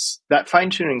service. That fine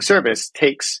tuning service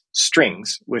takes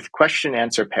strings with question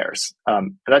answer pairs.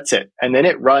 That's it. And then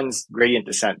it runs gradient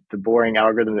descent, the boring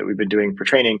algorithm that we've been doing for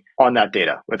training, on that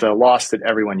data with a loss that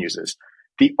everyone uses.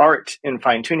 The art in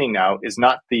fine tuning now is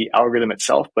not the algorithm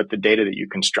itself, but the data that you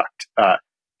construct.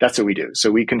 That's what we do. So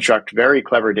we construct very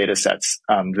clever data sets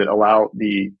that allow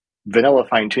the vanilla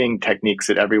fine tuning techniques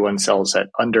that everyone sells at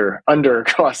under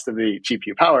cost of the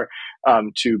GPU power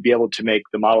to be able to make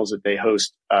the models that they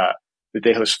host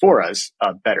for us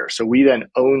better. So we then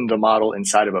own the model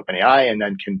inside of OpenAI and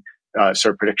then can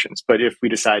serve predictions. But if we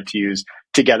decide to use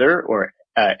Together or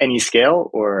Anyscale,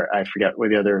 or I forget what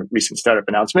the other recent startup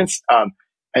announcements,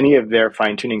 any of their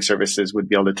fine tuning services would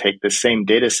be able to take the same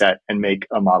data set and make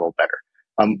a model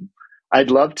better. I'd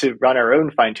love to run our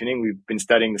own fine tuning. We've been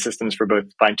studying the systems for both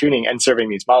fine tuning and serving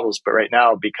these models. But right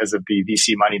now, because of the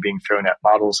VC money being thrown at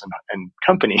models and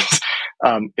companies,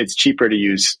 it's cheaper to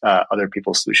use other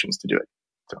people's solutions to do it.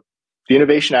 So the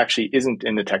innovation actually isn't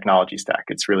in the technology stack.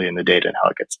 It's really in the data and how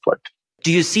it gets plugged.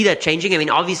 Do you see that changing? I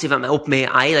mean, obviously, if I'm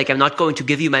OpenAI, I'm not going to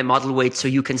give you my model weight so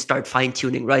you can start fine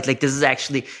tuning, right? This is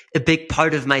actually a big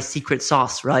part of my secret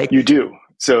sauce, right? You do.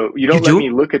 So you don't let me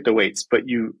look at the weights, but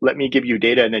you let me give you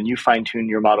data and then you fine tune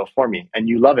your model for me. And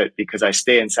you love it because I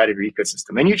stay inside of your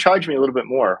ecosystem. And you charge me a little bit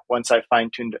more once I fine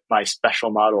tuned my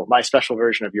special model, my special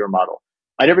version of your model.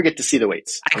 I never get to see the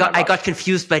weights. I got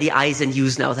confused by the I's and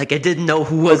U's now. I didn't know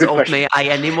who was OpenAI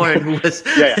anymore and who was.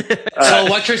 So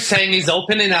what you're saying is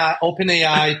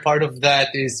OpenAI, part of that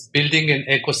is building an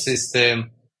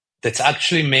ecosystem that's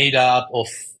actually made up of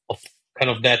kind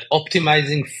of that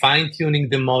optimizing, fine-tuning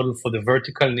the model for the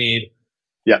vertical need.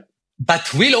 Yeah.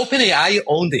 But will OpenAI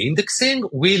own the indexing?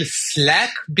 Will Slack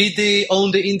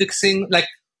own the indexing?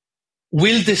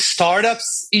 Will the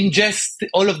startups ingest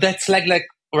all of that Slack,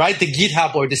 right? The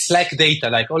GitHub or the Slack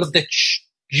data, all of that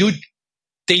huge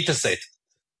data set.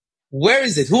 Where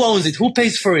is it? Who owns it? Who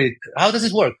pays for it? How does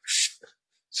it work?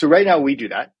 So right now we do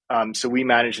that. So we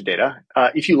manage the data.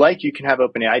 If you like, you can have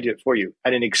OpenAI do it for you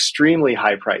at an extremely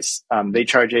high price. They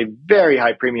charge a very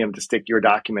high premium to stick your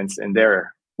documents in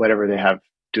their whatever they have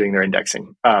doing their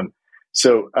indexing.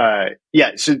 So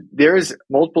so there's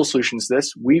multiple solutions to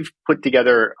this. We've put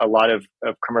together a lot of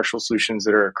commercial solutions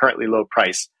that are currently low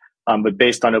price, but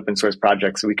based on open source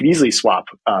projects. So we could easily swap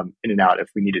in and out if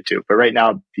we needed to. But right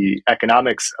now, the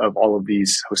economics of all of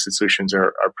these hosted solutions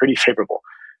are pretty favorable.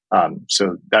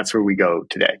 So that's where we go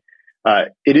today.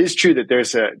 It is true that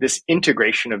there's this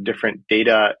integration of different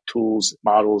data, tools,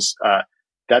 models.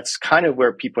 That's kind of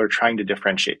where people are trying to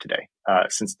differentiate today,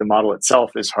 since the model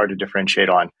itself is hard to differentiate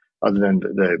on, other than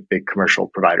the big commercial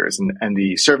providers. And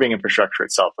the serving infrastructure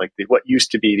itself, like what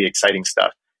used to be the exciting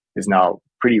stuff, is now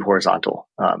pretty horizontal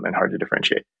and hard to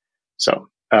differentiate. So,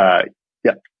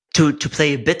 yeah. To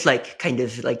play a bit like kind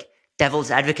of like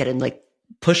devil's advocate and like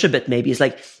push a bit maybe, it's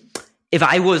like, if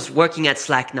I was working at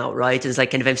Slack now, right, it's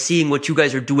like kind of I'm seeing what you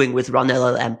guys are doing with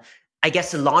RunLLM. I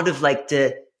guess a lot of like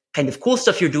the kind of cool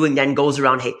stuff you're doing then goes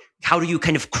around, hey, how do you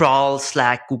kind of crawl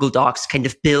Slack, Google Docs, kind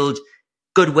of build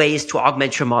good ways to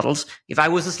augment your models? If I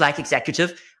was a Slack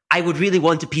executive, I would really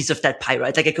want a piece of that pie,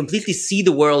 right? Like I completely see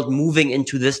the world moving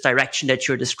into this direction that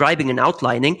you're describing and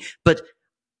outlining, but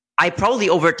I probably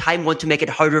over time want to make it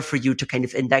harder for you to kind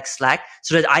of index Slack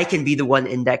so that I can be the one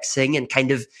indexing and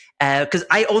kind of, cause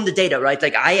I own the data, right?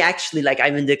 Like I actually, like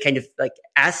I'm in the kind of like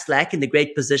as Slack in the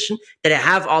great position that I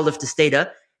have all of this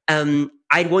data.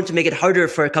 I'd want to make it harder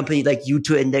for a company like you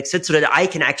to index it so that I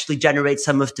can actually generate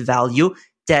some of the value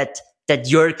that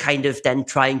you're kind of then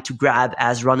trying to grab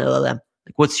as RunLLM.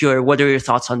 Like what are your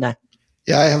thoughts on that?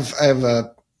 Yeah, I have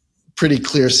a pretty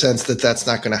clear sense that that's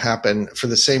not going to happen for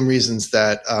the same reasons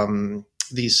that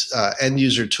these end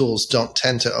user tools don't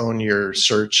tend to own your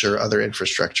search or other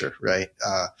infrastructure, right?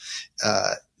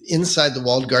 Inside the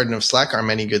walled garden of Slack are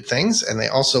many good things, and they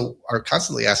also are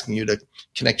constantly asking you to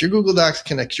connect your Google Docs,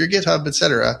 connect your GitHub, et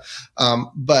cetera.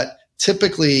 But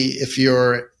typically, if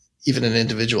you're even an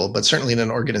individual, but certainly in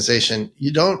an organization,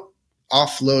 you don't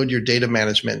offload your data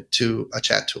management to a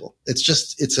chat tool.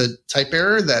 It's a type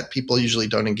error that people usually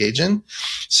don't engage in.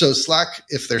 So Slack,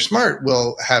 if they're smart,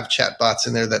 will have chat bots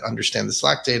in there that understand the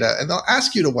Slack data, and they'll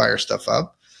ask you to wire stuff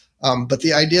up. But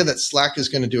the idea that Slack is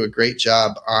going to do a great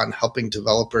job on helping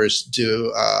developers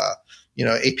do,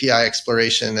 API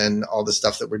exploration and all the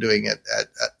stuff that we're doing at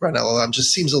RunLLM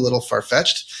just seems a little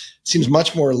far-fetched. It seems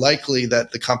much more likely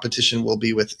that the competition will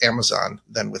be with Amazon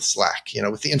than with Slack,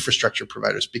 with the infrastructure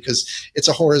providers, because it's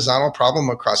a horizontal problem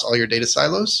across all your data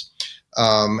silos.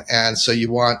 And so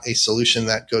you want a solution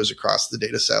that goes across the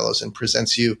data silos and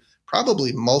presents you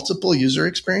probably multiple user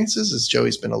experiences, as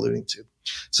Joey's been alluding to.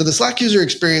 So the Slack user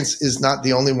experience is not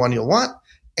the only one you'll want,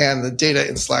 and the data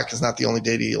in Slack is not the only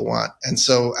data you'll want. And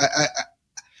so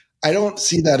I don't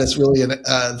see that as really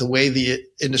the way the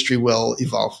industry will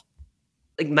evolve.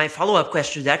 Like my follow-up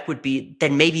question to that would be,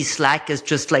 then maybe Slack is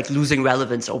just like losing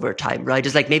relevance over time, right?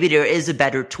 It's like maybe there is a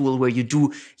better tool where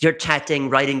you're chatting,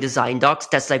 writing design docs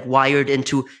that's like wired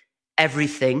into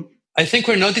everything. I think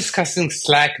we're not discussing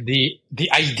Slack, the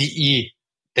IDE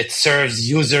that serves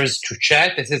users to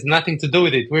chat. This has nothing to do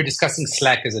with it. We're discussing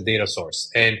Slack as a data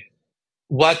source, and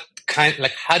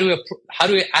how do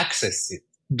we access it?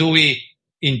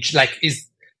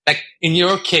 In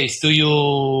your case, do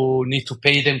you need to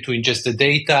pay them to ingest the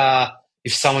data?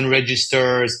 If someone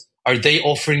registers, are they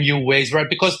offering you ways, right?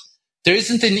 Because there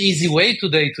isn't an easy way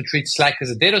today to treat Slack as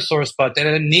a data source, but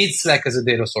LLM needs Slack as a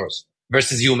data source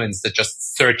versus humans that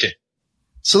just search it.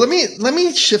 So let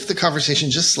me shift the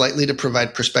conversation just slightly to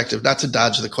provide perspective, not to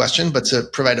dodge the question, but to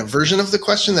provide a version of the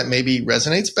question that maybe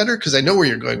resonates better, because I know where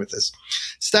you're going with this.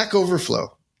 Stack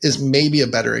Overflow is maybe a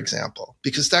better example,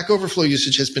 because Stack Overflow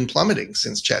usage has been plummeting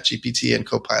since ChatGPT and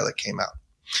Copilot came out,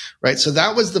 right? So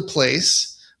that was the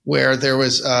place where there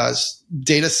was a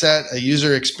data set, a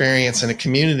user experience, and a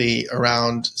community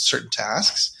around certain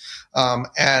tasks,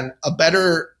 and a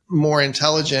better, more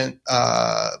intelligent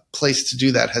place to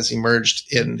do that has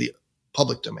emerged in the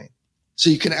public domain. So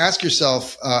you can ask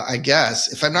yourself, I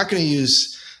guess, if I'm not going to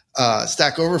use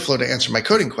Stack Overflow to answer my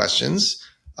coding questions,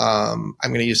 I'm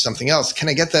going to use something else. Can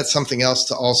I get that something else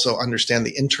to also understand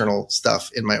the internal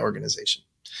stuff in my organization?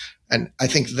 And I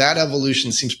think that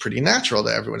evolution seems pretty natural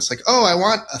to everyone. It's like, oh, I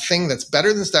want a thing that's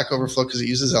better than Stack Overflow because it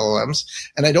uses LLMs,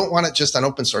 and I don't want it just on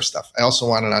open source stuff. I also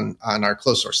want it on our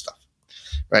closed source stuff,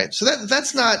 right? So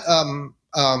that's not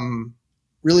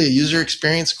really a user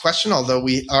experience question, although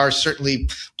we are certainly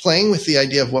playing with the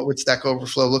idea of what would Stack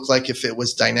Overflow look like if it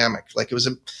was dynamic. Like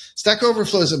Stack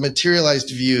Overflow is a materialized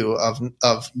view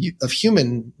of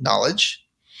human knowledge.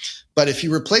 But if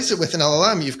you replace it with an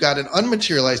LLM, you've got an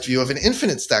unmaterialized view of an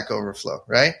infinite Stack Overflow,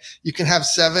 right? You can have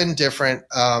 7 different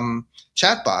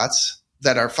chatbots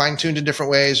that are fine-tuned in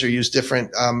different ways or use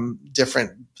different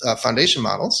foundation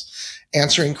models,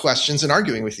 answering questions and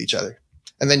arguing with each other.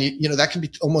 And then, that can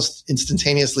be almost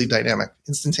instantaneously dynamic.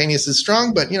 Instantaneous is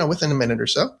strong, but, within a minute or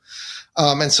so.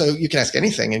 And so you can ask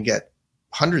anything and get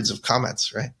hundreds of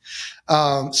comments, right?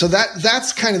 So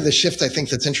that's kind of the shift I think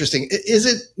that's interesting. Is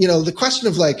it, the question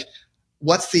of like,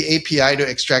 what's the API to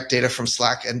extract data from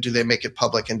Slack, and do they make it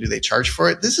public, and do they charge for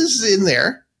it? This is in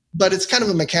there, but it's kind of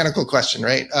a mechanical question,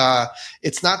 right?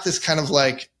 It's not this kind of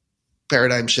like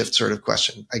paradigm shift sort of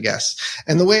question, I guess.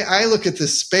 And the way I look at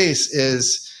this space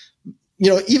is,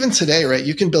 even today, right,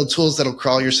 you can build tools that'll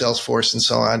crawl your Salesforce and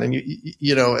so on, and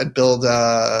and build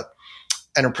a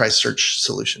enterprise search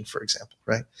solution, for example,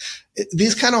 right?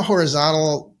 These kind of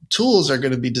horizontal tools are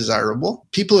going to be desirable.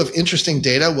 People who have interesting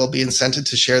data will be incented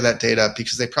to share that data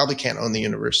because they probably can't own the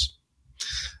universe.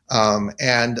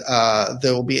 And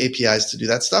there will be APIs to do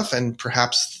that stuff. And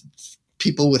perhaps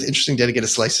people with interesting data get a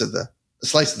slice of the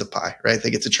pie, right?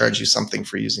 They get to charge you something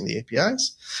for using the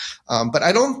APIs. But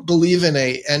I don't believe in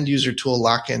a end user tool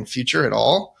lock-in future at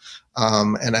all.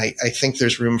 And I think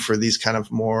there's room for these kind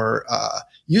of more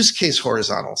use case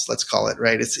horizontals, let's call it,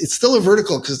 right? It's still a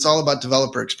vertical because it's all about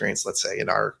developer experience, let's say, in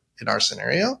our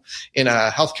scenario. In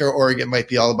a healthcare org, it might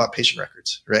be all about patient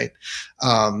records, right?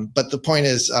 But the point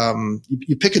is,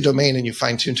 you pick a domain and you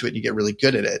fine tune to it and you get really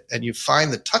good at it. And you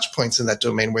find the touch points in that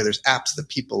domain where there's apps that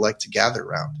people like to gather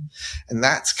around. And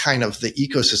that's kind of the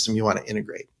ecosystem you want to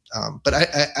integrate. But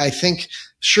I think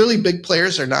surely big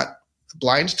players are not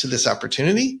blind to this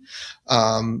opportunity.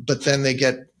 But then they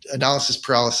get analysis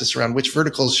paralysis around which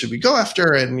verticals should we go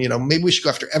after. And, maybe we should go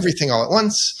after everything all at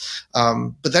once.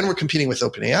 But then we're competing with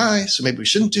OpenAI. So maybe we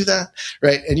shouldn't do that.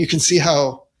 Right. And you can see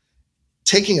how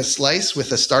taking a slice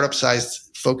with a startup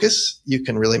sized focus, you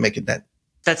can really make a dent.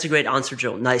 That's a great answer,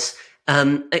 Joe. Nice.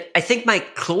 I think my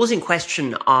closing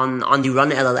question on the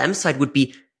RunLLM side would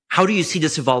be, how do you see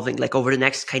this evolving, like over the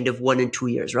next kind of 1 and 2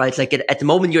 years, right? Like at the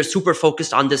moment, you're super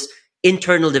focused on this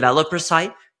internal developer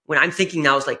side. When I'm thinking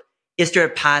now is like, is there a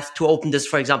path to open this,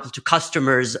 for example, to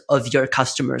customers of your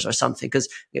customers or something? Because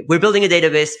we're building a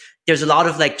database. There's a lot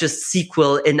of like just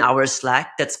SQL in our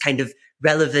Slack that's kind of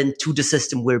relevant to the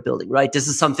system we're building, right? This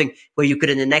is something where you could,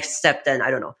 in the next step, then, I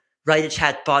don't know, write a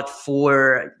chatbot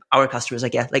for our customers, I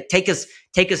guess. Like take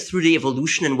us through the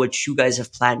evolution in which you guys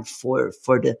have planned for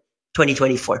the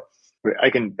 2024.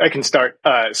 I can start.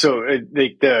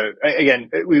 Again,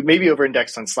 we may be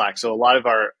over-indexed on Slack. So a lot of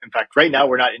in fact, right now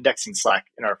we're not indexing Slack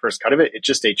in our first cut of it. It's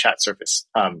just a chat surface.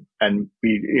 And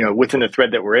we, within the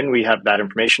thread that we're in, we have that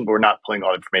information, but we're not pulling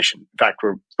all information. In fact,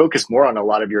 we're focused more on a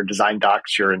lot of your design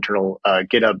docs, your internal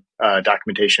GitHub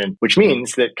documentation, which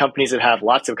means that companies that have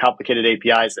lots of complicated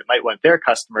APIs that might want their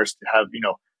customers to have,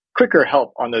 quicker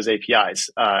help on those APIs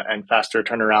and faster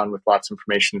turnaround with lots of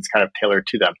information that's kind of tailored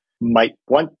to them, might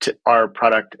want our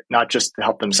product not just to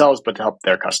help themselves, but to help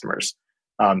their customers.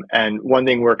 And one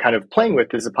thing we're kind of playing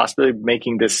with is the possibility of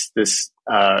making this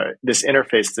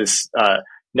interface, this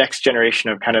next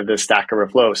generation of kind of the Stack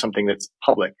Overflow, something that's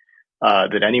public,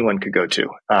 that anyone could go to,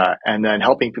 and then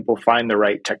helping people find the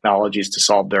right technologies to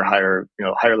solve their higher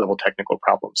level technical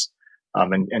problems.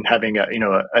 And having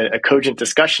a cogent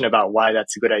discussion about why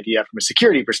that's a good idea from a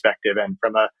security perspective and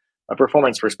from a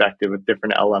performance perspective, with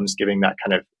different LLMs giving that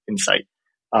kind of insight.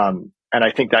 And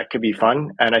I think that could be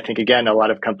fun. And I think, again, a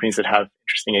lot of companies that have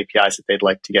interesting APIs that they'd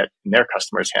like to get in their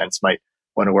customers' hands might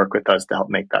want to work with us to help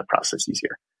make that process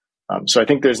easier. So I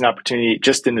think there's an opportunity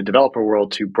just in the developer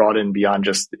world to broaden beyond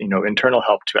just, internal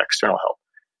help to external help.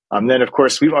 Then, of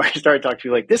course, we've already started talking to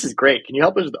you like, this is great. Can you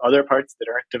help us with other parts that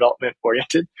aren't development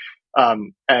oriented?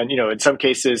 And, in some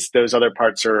cases, those other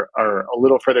parts are a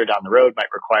little further down the road, might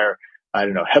require,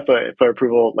 HIPAA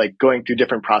approval, like going through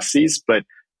different processes, but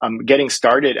getting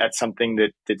started at something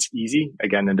that's easy,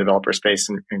 again, in developer space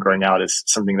and growing out is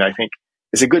something that I think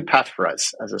is a good path for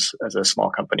us as a small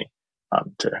company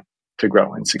to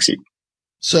grow and succeed.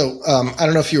 So I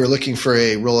don't know if you were looking for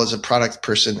a role as a product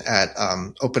person at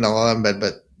OpenLLM,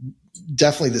 but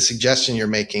definitely the suggestion you're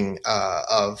making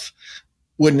of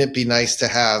wouldn't it be nice to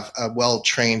have a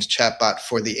well-trained chatbot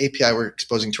for the API we're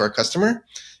exposing to our customer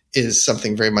is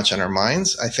something very much on our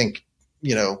minds. I think,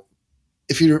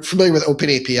 if you're familiar with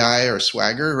OpenAPI or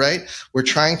Swagger, right, we're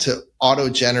trying to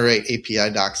auto-generate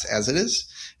API docs as it is.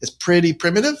 It's pretty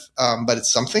primitive, but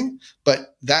it's something.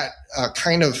 But that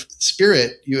kind of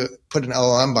spirit, you put an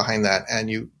LLM behind that and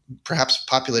you perhaps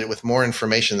populate it with more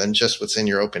information than just what's in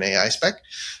your OpenAI spec.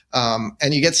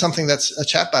 And you get something that's a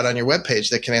chatbot on your webpage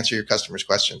that can answer your customers'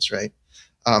 questions, right?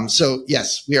 So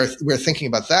yes, we're thinking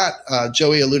about that.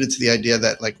 Joey alluded to the idea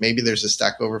that like maybe there's a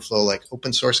Stack Overflow, like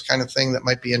open source kind of thing that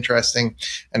might be interesting.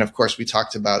 And of course, we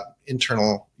talked about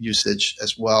internal usage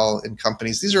as well in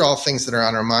companies. These are all things that are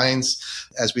on our minds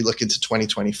as we look into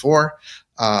 2024.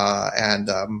 And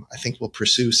I think we'll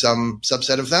pursue some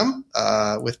subset of them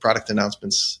with product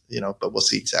announcements, but we'll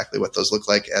see exactly what those look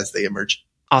like as they emerge.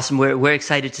 Awesome. We're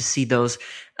excited to see those.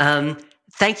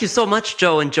 Thank you so much,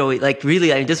 Joe and Joey.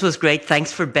 Really, this was great.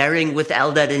 Thanks for bearing with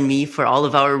Eldad and me for all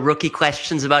of our rookie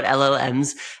questions about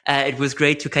LLMs. It was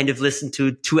great to kind of listen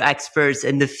to two experts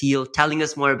in the field telling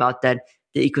us more about the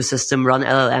ecosystem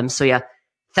RunLLM. So yeah,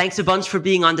 thanks a bunch for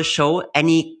being on the show.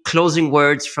 Any closing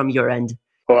words from your end?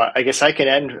 Well, I guess I can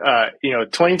end.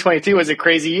 2022 was a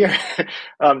crazy year.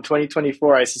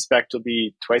 2024, I suspect, will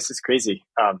be twice as crazy.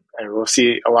 And we'll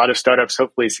see a lot of startups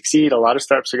hopefully succeed. A lot of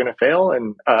startups are going to fail.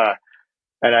 And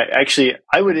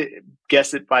I would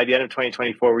guess that by the end of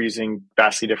 2024, we're using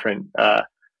vastly different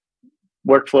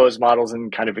workflows, models,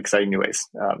 in kind of exciting new ways.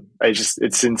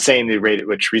 It's insane the rate at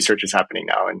which research is happening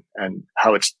now and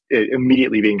how it's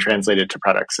immediately being translated to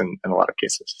products in a lot of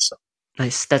cases. So.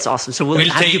 Nice. That's awesome. So we'll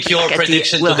take your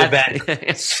prediction to the bank.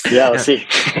 Yeah, we'll see.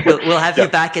 we'll have you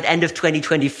back at end of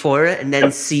 2024 and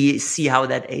then see how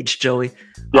that aged, Joey.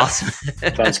 Yeah. Awesome.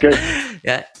 Sounds good.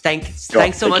 Yeah. Thanks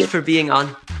so much for being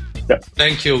on. Yeah.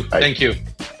 Thank you. Bye. Thank you.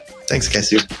 Thanks, guys.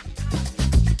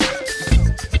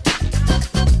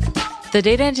 The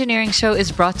Data Engineering Show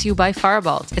is brought to you by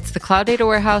Firebolt. It's the cloud data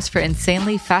warehouse for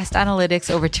insanely fast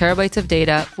analytics over terabytes of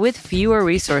data with fewer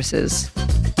resources.